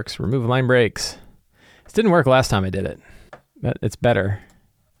this works. Remove line breaks. This didn't work last time I did it, but it's better.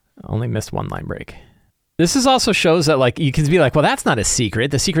 I only missed 1 line break. This is also shows that, like, you can be like, well, that's not a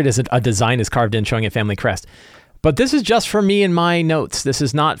secret. The secret is a design is carved in showing a family crest. But this is just for me and my notes. This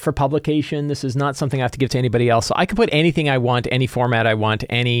is not for publication. This is not something I have to give to anybody else. So I could put anything I want, any format I want,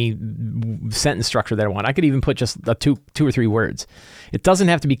 any sentence structure that I want. I could even put just two or three words. It doesn't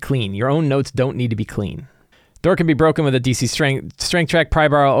have to be clean. Your own notes don't need to be clean. Door can be broken with a DC strength check. Pry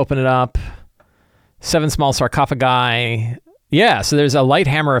bar, I'll open it up. 7 small sarcophagi. Yeah, so there's a light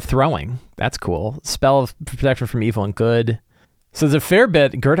hammer of throwing. That's cool. Spell of protection from evil and good. So there's a fair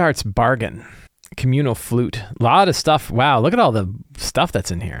bit. Gerdhart's bargain. Communal flute. A lot of stuff. Wow, look at all the stuff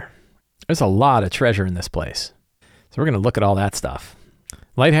that's in here. There's a lot of treasure in this place. So we're going to look at all that stuff.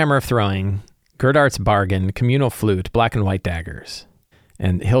 Light hammer of throwing. Gerdhart's bargain. Communal flute. Black and white daggers.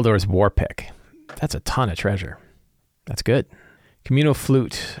 And Hildor's war pick. That's a ton of treasure. That's good. Communal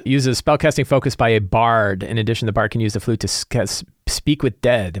flute uses spellcasting focus by a bard. In addition, the bard can use the flute to speak with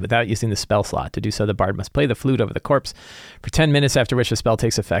dead without using the spell slot. To do so, the bard must play the flute over the corpse for 10 minutes, after which the spell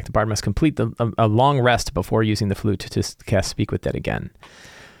takes effect. The bard must complete a long rest before using the flute to cast speak with dead again.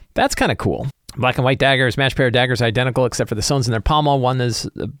 That's kind of cool. Black and white daggers. Match pair of daggers identical except for the stones in their pommel. One is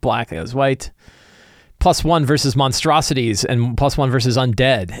black, the other is white. +1 versus monstrosities and +1 versus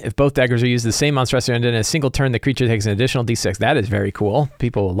undead. If both daggers are used, the same monstrosity undead in a single turn, the creature takes an additional d6. That is very cool.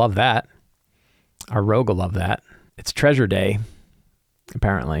 People will love that. Our rogue will love that. It's treasure day,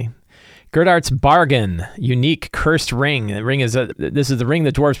 apparently. Gerdhart's bargain. Unique cursed ring. This is the ring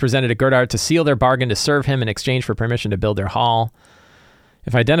the dwarves presented to Gerdhart to seal their bargain to serve him in exchange for permission to build their hall.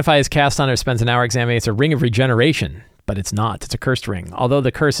 If identify is cast on or spends an hour examining, it's a ring of regeneration. But it's not. It's a cursed ring. Although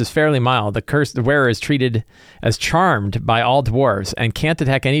the curse is fairly mild, the wearer is treated as charmed by all dwarves and can't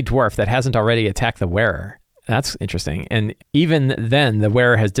attack any dwarf that hasn't already attacked the wearer. That's interesting. And even then, the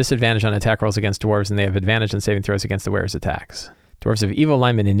wearer has disadvantage on attack rolls against dwarves, and they have advantage on saving throws against the wearer's attacks. Dwarves of evil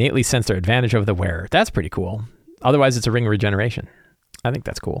alignment innately sense their advantage over the wearer. That's pretty cool. Otherwise, it's a ring of regeneration. I think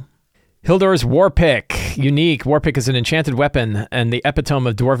that's cool. Hildor's war pick. Unique. War pick is an enchanted weapon and the epitome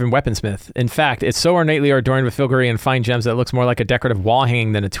of dwarven weaponsmith. In fact, it's so ornately adorned with filigree and fine gems that it looks more like a decorative wall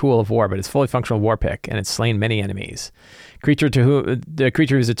hanging than a tool of war, but it's fully functional war pick, and it's slain many enemies. The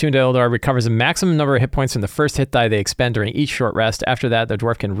creature who's attuned to Hildor recovers a maximum number of hit points from the first hit die they expend during each short rest. After that, the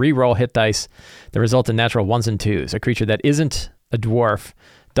dwarf can re-roll hit dice that result in natural 1s and 2s. A creature that isn't a dwarf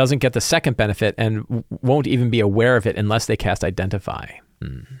doesn't get the second benefit and won't even be aware of it unless they cast Identify.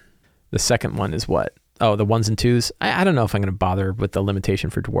 The second one is what? Oh, the 1s and 2s? I don't know if I'm going to bother with the limitation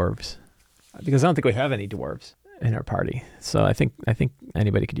for dwarves, because I don't think we have any dwarves in our party. So I think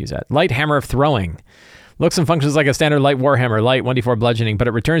anybody could use that. Light hammer of throwing. Looks and functions like a standard light warhammer. Light, 1d4 bludgeoning, but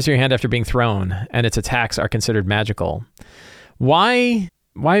it returns to your hand after being thrown, and its attacks are considered magical. Why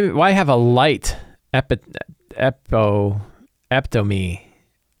have a light eptomy?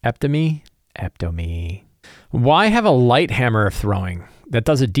 Why have a light hammer of throwing that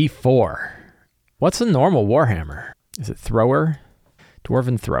does a d4? What's a normal warhammer? Is it thrower?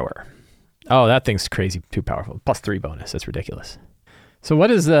 Dwarven thrower. Oh, that thing's crazy, too powerful. +3 bonus. That's ridiculous. So what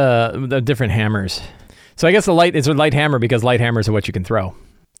is the different hammers? So I guess the light is a light hammer because light hammers are what you can throw.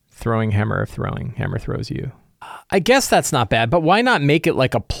 Throwing hammer of throwing. Hammer throws you. I guess that's not bad, but why not make it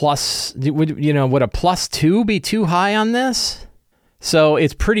like a plus? Would a +2 be too high on this? So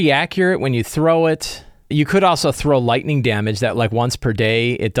it's pretty accurate when you throw it. You could also throw lightning damage that, like, once per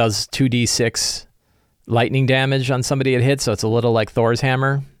day, it does 2d6 lightning damage on somebody it hits, so it's a little like Thor's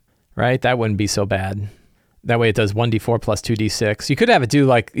hammer, right? That wouldn't be so bad. That way it does 1d4 plus 2d6. You could have it do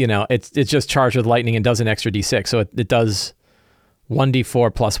like, it's just charged with lightning and does an extra d6. So it does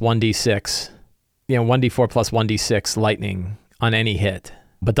 1d4 plus 1d6, 1d4 plus 1d6 lightning on any hit,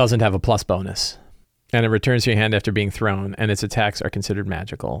 but doesn't have a plus bonus. And it returns to your hand after being thrown, and its attacks are considered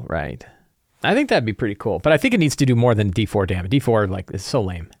magical, right? I think that'd be pretty cool, but I think it needs to do more than d4 damage. D4 is so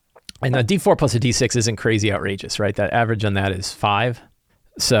lame. And a d4 plus a d6 isn't crazy outrageous, right? That average on that is 5.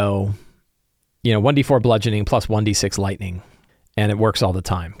 So, 1d4 bludgeoning plus 1d6 lightning, and it works all the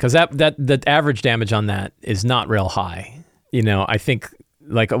time. Because the average damage on that is not real high. I think a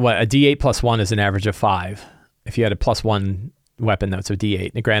d8 plus 1 is an average of 5. If you had a plus 1 weapon, that's a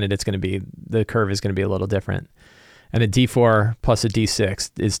d8. And granted, the curve is going to be a little different. And a d4 plus a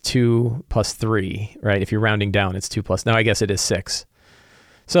d6 is 2 plus 3, right? If you're rounding down, it's 2 plus... No, I guess it is 6.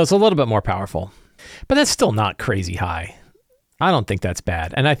 So it's a little bit more powerful. But that's still not crazy high. I don't think that's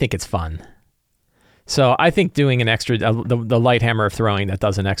bad. And I think it's fun. So I think doing an extra... the light hammer of throwing that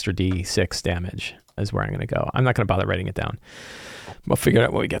does an extra d6 damage is where I'm going to go. I'm not going to bother writing it down. We'll figure it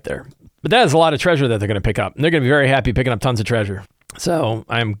out when we get there. But that is a lot of treasure that they're going to pick up. And they're going to be very happy picking up tons of treasure. So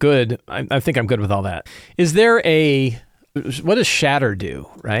I'm good. I think I'm good with all that. Is there what does Shatter do,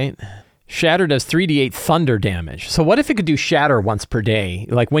 right? Shatter does 3d8 thunder damage. So what if it could do Shatter once per day?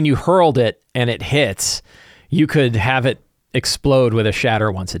 Like when you hurled it and it hits, you could have it explode with a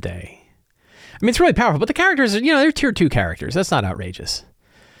Shatter once a day. I mean, it's really powerful, but the characters, they're tier 2 characters. That's not outrageous.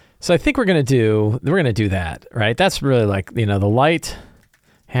 So I think we're going to do that, right? That's really like, the light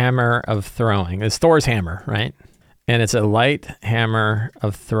hammer of throwing. It's Thor's hammer, right? And it's a light hammer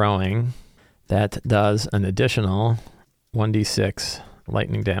of throwing that does an additional 1d6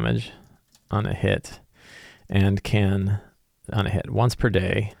 lightning damage on a hit and can, on a hit once per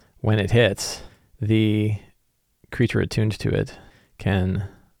day, when it hits, the creature attuned to it can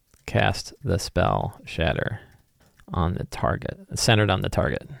cast the spell Shatter on the target, centered on the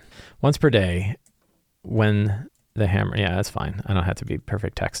target. Once per day, when the hammer... Yeah, that's fine. I don't have to be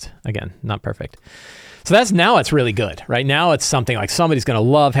perfect text. Again, not perfect. So it's really good, right? Now it's something like somebody's going to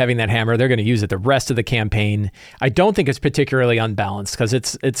love having that hammer. They're going to use it the rest of the campaign. I don't think it's particularly unbalanced because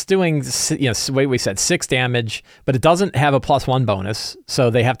it's doing, the way we said, 6 damage, but it doesn't have a +1 bonus. So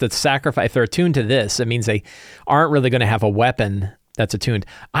they have to sacrifice. If they're attuned to this, it means they aren't really going to have a weapon that's attuned.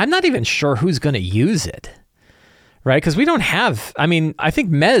 I'm not even sure who's going to use it, right? Because we don't have, I think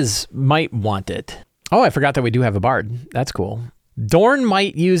Mez might want it. Oh, I forgot that we do have a bard. That's cool. Dorn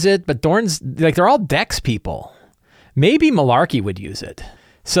might use it, but Dorn's, they're all Dex people. Maybe Malarkey would use it.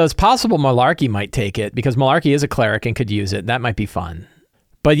 So it's possible Malarkey might take it because Malarkey is a cleric and could use it. That might be fun.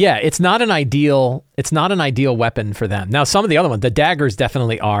 But yeah, it's not an ideal weapon for them. Now, some of the other ones, the daggers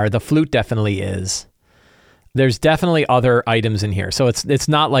definitely are. The flute definitely is. There's definitely other items in here. So it's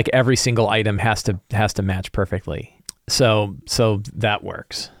not like every single item has to match perfectly. So that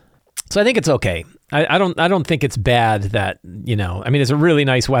works. So I think it's okay. I don't think it's bad that, it's a really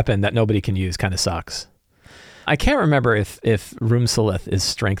nice weapon that nobody can use. Kind of sucks. I can't remember if Roomsalith is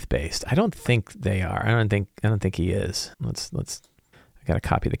strength based. I don't think they are. I don't think he is. I got to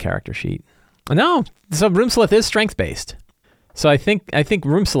copy the character sheet. No, so Roomsalith is strength based. So I think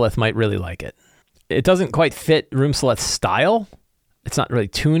Roomsalith might really like it. It doesn't quite fit Roomsalith's style. It's not really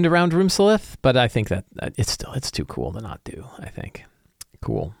tuned around Roomsalith, but I think that it's too cool to not do, I think.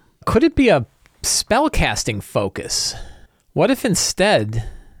 Cool. Could it be a spellcasting focus? What if instead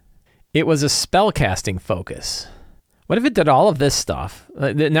it was a spellcasting focus? What if it did all of this stuff?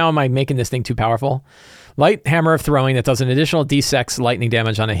 Now am I making this thing too powerful? Light hammer of throwing that does an additional d6 lightning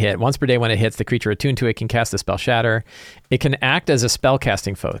damage on a hit. Once per day when it hits, the creature attuned to it can cast the spell Shatter. It can act as a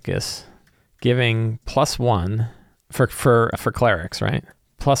spellcasting focus, giving +1 for clerics, right?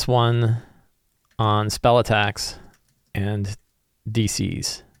 +1 on spell attacks and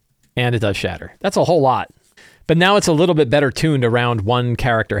DCs. And it does Shatter. That's a whole lot. But now it's a little bit better tuned around one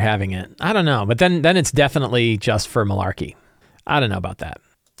character having it. I don't know. But then it's definitely just for Malarkey. I don't know about that.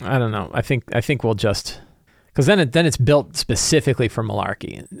 I don't know. I think we'll just... Because then it's built specifically for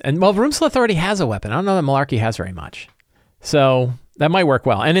Malarkey. And, Roomsalith already has a weapon. I don't know that Malarkey has very much. So that might work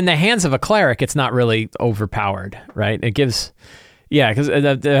well. And in the hands of a cleric, it's not really overpowered, right? It gives... Yeah, because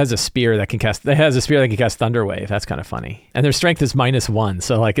it has a spear that can cast. It has a spear that can cast Thunderwave. That's kind of funny. And their strength is -1,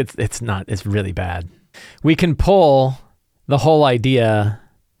 so it's really bad. We can pull the whole idea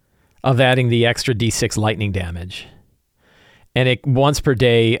of adding the extra d6 lightning damage, and once per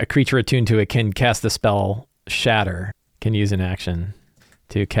day, a creature attuned to it can cast the spell Shatter. Can use an action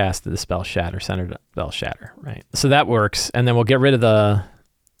to cast the spell Shatter, centered spell Shatter. Right. So that works, and then we'll get rid of the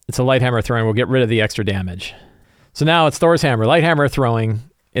It's a light hammer throwing. We'll get rid of the extra damage. So now it's Thor's hammer, light hammer throwing.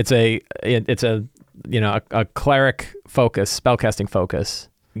 It's a cleric focus, spellcasting focus,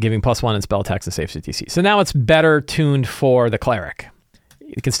 giving +1 in spell attacks and saves DC. So now it's better tuned for the cleric.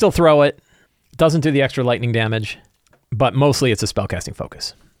 You can still throw it. Doesn't do the extra lightning damage, but mostly it's a spellcasting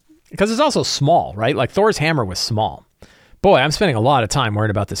focus. Because it's also small, right? Like Thor's hammer was small. Boy, I'm spending a lot of time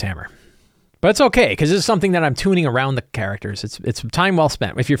worried about this hammer. But it's okay, because this is something that I'm tuning around the characters. It's time well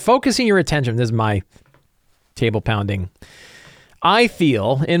spent. If you're focusing your attention, this is my table pounding. I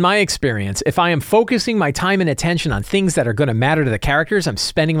feel, in my experience, if I am focusing my time and attention on things that are going to matter to the characters, I'm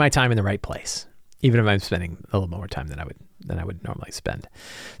spending my time in the right place, even if I'm spending a little more time than I would normally spend.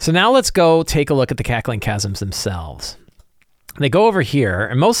 So now let's go take a look at the Cackling Chasms themselves. They go over here,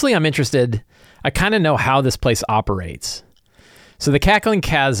 and mostly I'm interested, I kind of know how this place operates. So the Cackling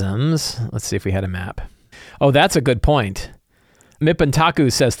Chasms, let's see if we had a map. Oh, that's a good point.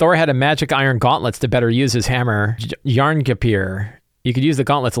 Mipantaku says Thor had a magic iron gauntlets to better use his hammer. Yarngapir. You could use the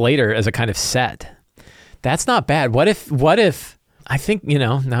gauntlets later as a kind of set. That's not bad. What if I think,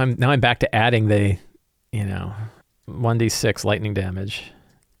 now I'm back to adding the, 1d6 lightning damage.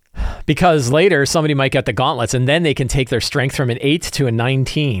 Because later somebody might get the gauntlets and then they can take their strength from an 8 to a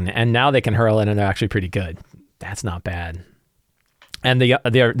 19 and now they can hurl it and they're actually pretty good. That's not bad. And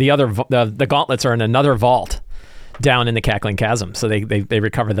the gauntlets are in another vault down in the Cackling Chasm, so they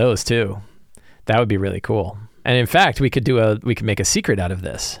recover those too. That would be really cool. And in fact, we could make a secret out of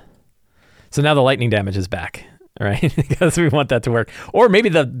this. So now the lightning damage is back, right? Because we want that to work. Or maybe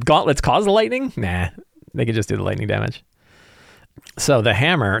the gauntlets cause the lightning? Nah, they could just do the lightning damage. So the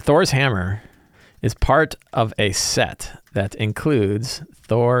hammer, Thor's hammer, is part of a set that includes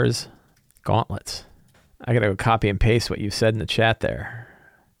Thor's gauntlets. I gotta go copy and paste what you said in the chat there.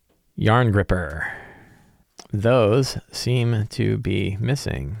 Yarn gripper. Those seem to be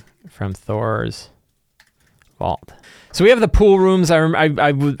missing from Thor's vault. So we have the pool rooms. I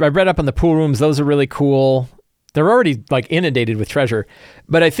read up on the pool rooms. Those are really cool. They're already inundated with treasure.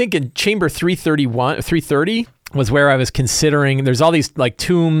 But I think in chamber 330 was where I was considering. There's all these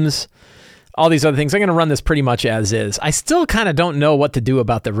tombs, all these other things. I'm going to run this pretty much as is. I still kind of don't know what to do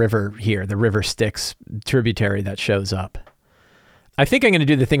about the river here, the river Styx tributary that shows up. I think I'm going to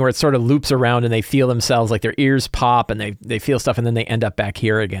do the thing where it sort of loops around and they feel themselves, like their ears pop and they feel stuff and then they end up back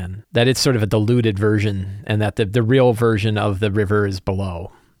here again. That it's sort of a diluted version and that the real version of the river is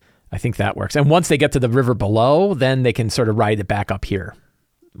below. I think that works. And once they get to the river below, then they can sort of ride it back up here.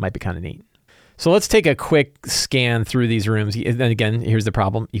 Might be kind of neat. So let's take a quick scan through these rooms. And then again, here's the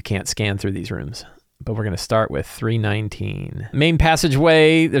problem. You can't scan through these rooms. But we're going to start with 319. Main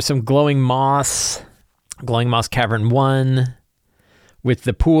passageway. There's some glowing moss. Glowing moss cavern 1. With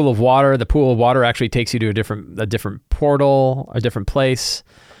the pool of water. The pool of water actually takes you to a different portal, a different place.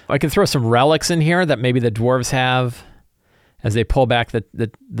 I can throw some relics in here that maybe the dwarves have as they pull back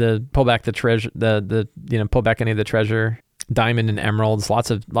pull back the treasure, pull back any of the treasure. Diamond and emeralds, lots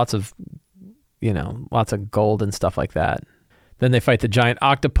of gold and stuff like that. Then they fight the giant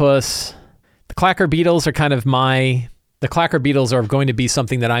octopus. The clacker beetles are the clacker beetles are going to be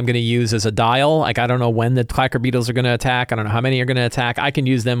something that I'm going to use as a dial. I don't know when the clacker beetles are going to attack. I don't know how many are going to attack. I can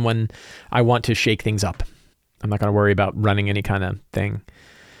use them when I want to shake things up. I'm not going to worry about running any kind of thing.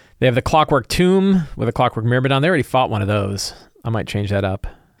 They have the clockwork tomb with a clockwork myrmidon. They already fought one of those. I might change that up,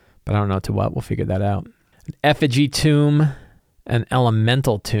 but I don't know to what. We'll figure that out. An effigy tomb, an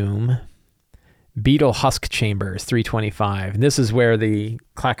elemental tomb, beetle husk chambers, 325. And this is where the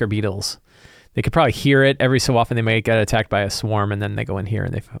clacker beetles, they could probably hear it. Every so often they might get attacked by a swarm, and then they go in here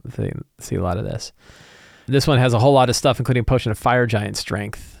and they see a lot of this. This one has a whole lot of stuff, including potion of fire giant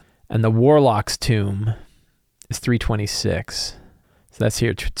strength. And the warlock's tomb is 326. So that's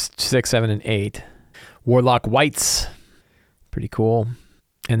here, 6, 7, and 8. Warlock whites, pretty cool.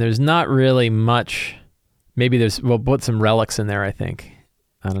 And there's not really much. Maybe we'll put some relics in there, I think.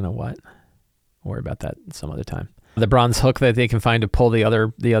 I don't know what. I'll worry about that some other time. The bronze hook that they can find to pull the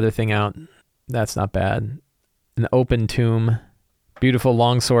other thing out. That's not bad. An open tomb. Beautiful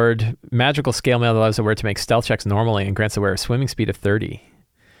longsword. Magical scale mail that allows the wearer to make stealth checks normally and grants the wearer a swimming speed of 30.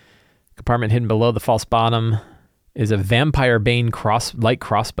 Compartment hidden below the false bottom is a vampire bane light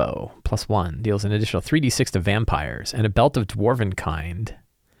crossbow. +1. Deals an additional 3d6 to vampires. And a belt of dwarven kind.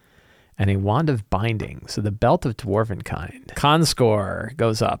 And a wand of binding. So the belt of dwarven kind. Con score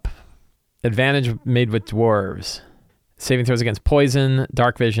goes up. Advantage made with dwarves. Saving throws against poison,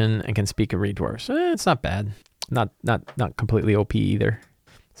 dark vision, and can speak and read dwarves. It's not bad. Not completely OP either.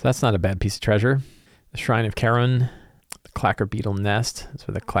 So that's not a bad piece of treasure. The Shrine of Karun, the clacker beetle nest. That's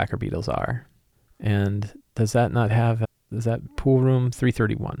where the clacker beetles are. And does that not have Is that pool room?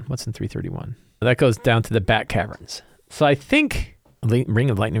 331. What's in 331? That goes down to the Bat Caverns. So I think Ring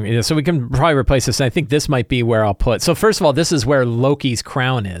of Lightning. So we can probably replace this. And I think this might be where I'll put. So first of all, this is where Loki's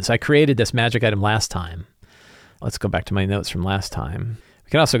crown is. I created this magic item last time. Let's go back to my notes from last time.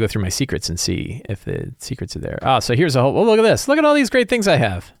 We can also go through my secrets and see if the secrets are there. So here's a whole, look at this. Look at all these great things I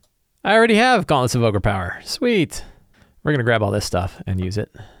have. I already have Gauntlets of Ogre Power. Sweet. We're going to grab all this stuff and use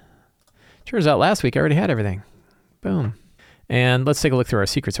it. Turns out last week I already had everything. Boom. And let's take a look through our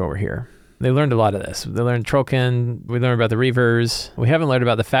secrets while we're here. They learned a lot of this. They learned Trollkin. We learned about the Reavers. We haven't learned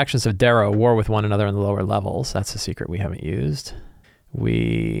about the factions of Darrow war with one another on the lower levels. That's a secret we haven't used.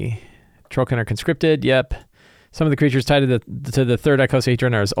 Trollkin are conscripted. Yep. Some of the creatures tied to the third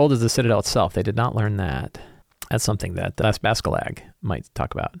icosahedron are as old as the Citadel itself. They did not learn that. That's something that Bascalag might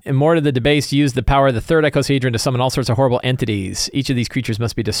talk about. Immorta the Debased used the power of the third icosahedron to summon all sorts of horrible entities. Each of these creatures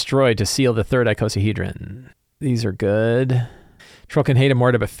must be destroyed to seal the third icosahedron. These are good. Trollkin hate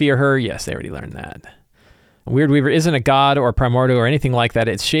Immorta but fear her. Yes, they already learned that. Weird Weaver isn't a god or primordial or anything like that.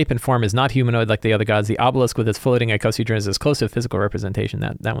 Its shape and form is not humanoid like the other gods. The obelisk with its floating icosahedron is as close to a physical representation.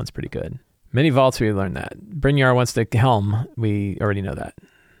 That one's pretty good. Many vaults, we learned that. Brynjar wants the helm. We already know that.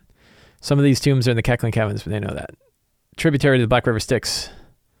 Some of these tombs are in the Cackling Caverns, but they know that. Tributary to the Black River Styx.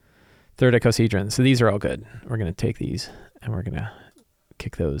 Third icosahedron. So these are all good. We're going to take these and we're going to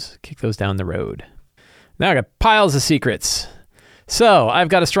kick those down the road. Now I got piles of secrets. So I've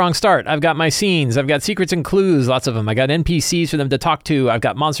got a strong start. I've got my scenes. I've got secrets and clues, lots of them. I got NPCs for them to talk to. I've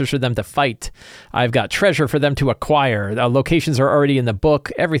got monsters for them to fight. I've got treasure for them to acquire. The locations are already in the book.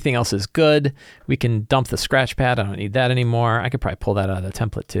 Everything else is good. We can dump the scratch pad. I don't need that anymore. I could probably pull that out of the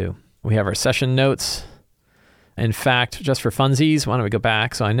template too. We have our session notes. In fact, just for funsies, why don't we go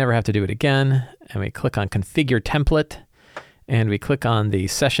back so I never have to do it again. And we click on Configure Template. And we click on the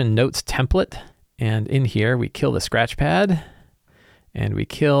Session Notes template. And in here, we kill the scratch pad. And we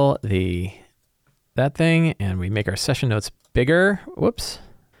kill that thing, and we make our session notes bigger. Whoops.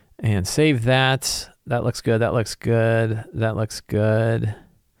 And save that. That looks good. That looks good. That looks good.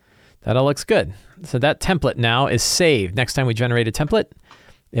 That all looks good. So that template now is saved. Next time we generate a template,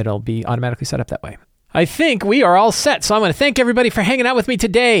 it'll be automatically set up that way. I think we are all set. So I want to thank everybody for hanging out with me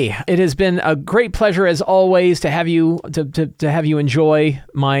today. It has been a great pleasure, as always, to have you have you enjoy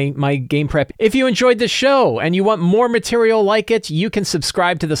my game prep. If you enjoyed the show and you want more material like it, you can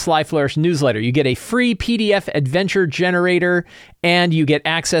subscribe to the Sly Flourish newsletter. You get a free PDF adventure generator, and you get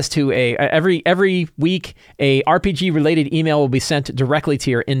access to every week a RPG related email will be sent directly to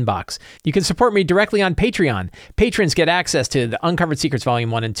your inbox. You can support me directly on Patreon. Patrons get access to the Uncovered Secrets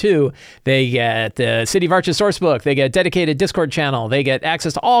Volume 1 and 2. They get the City of Arches sourcebook. They get a dedicated Discord channel. They get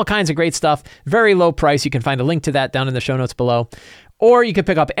access to all kinds of great stuff. Very low price. You can find a link to that down in the show notes below. Or you can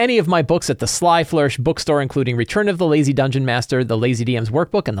pick up any of my books at the Sly Flourish bookstore, including Return of the Lazy Dungeon Master, the Lazy DM's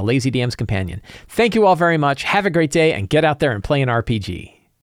Workbook, and the Lazy DM's Companion. Thank you all very much. Have a great day, and get out there and play an RPG.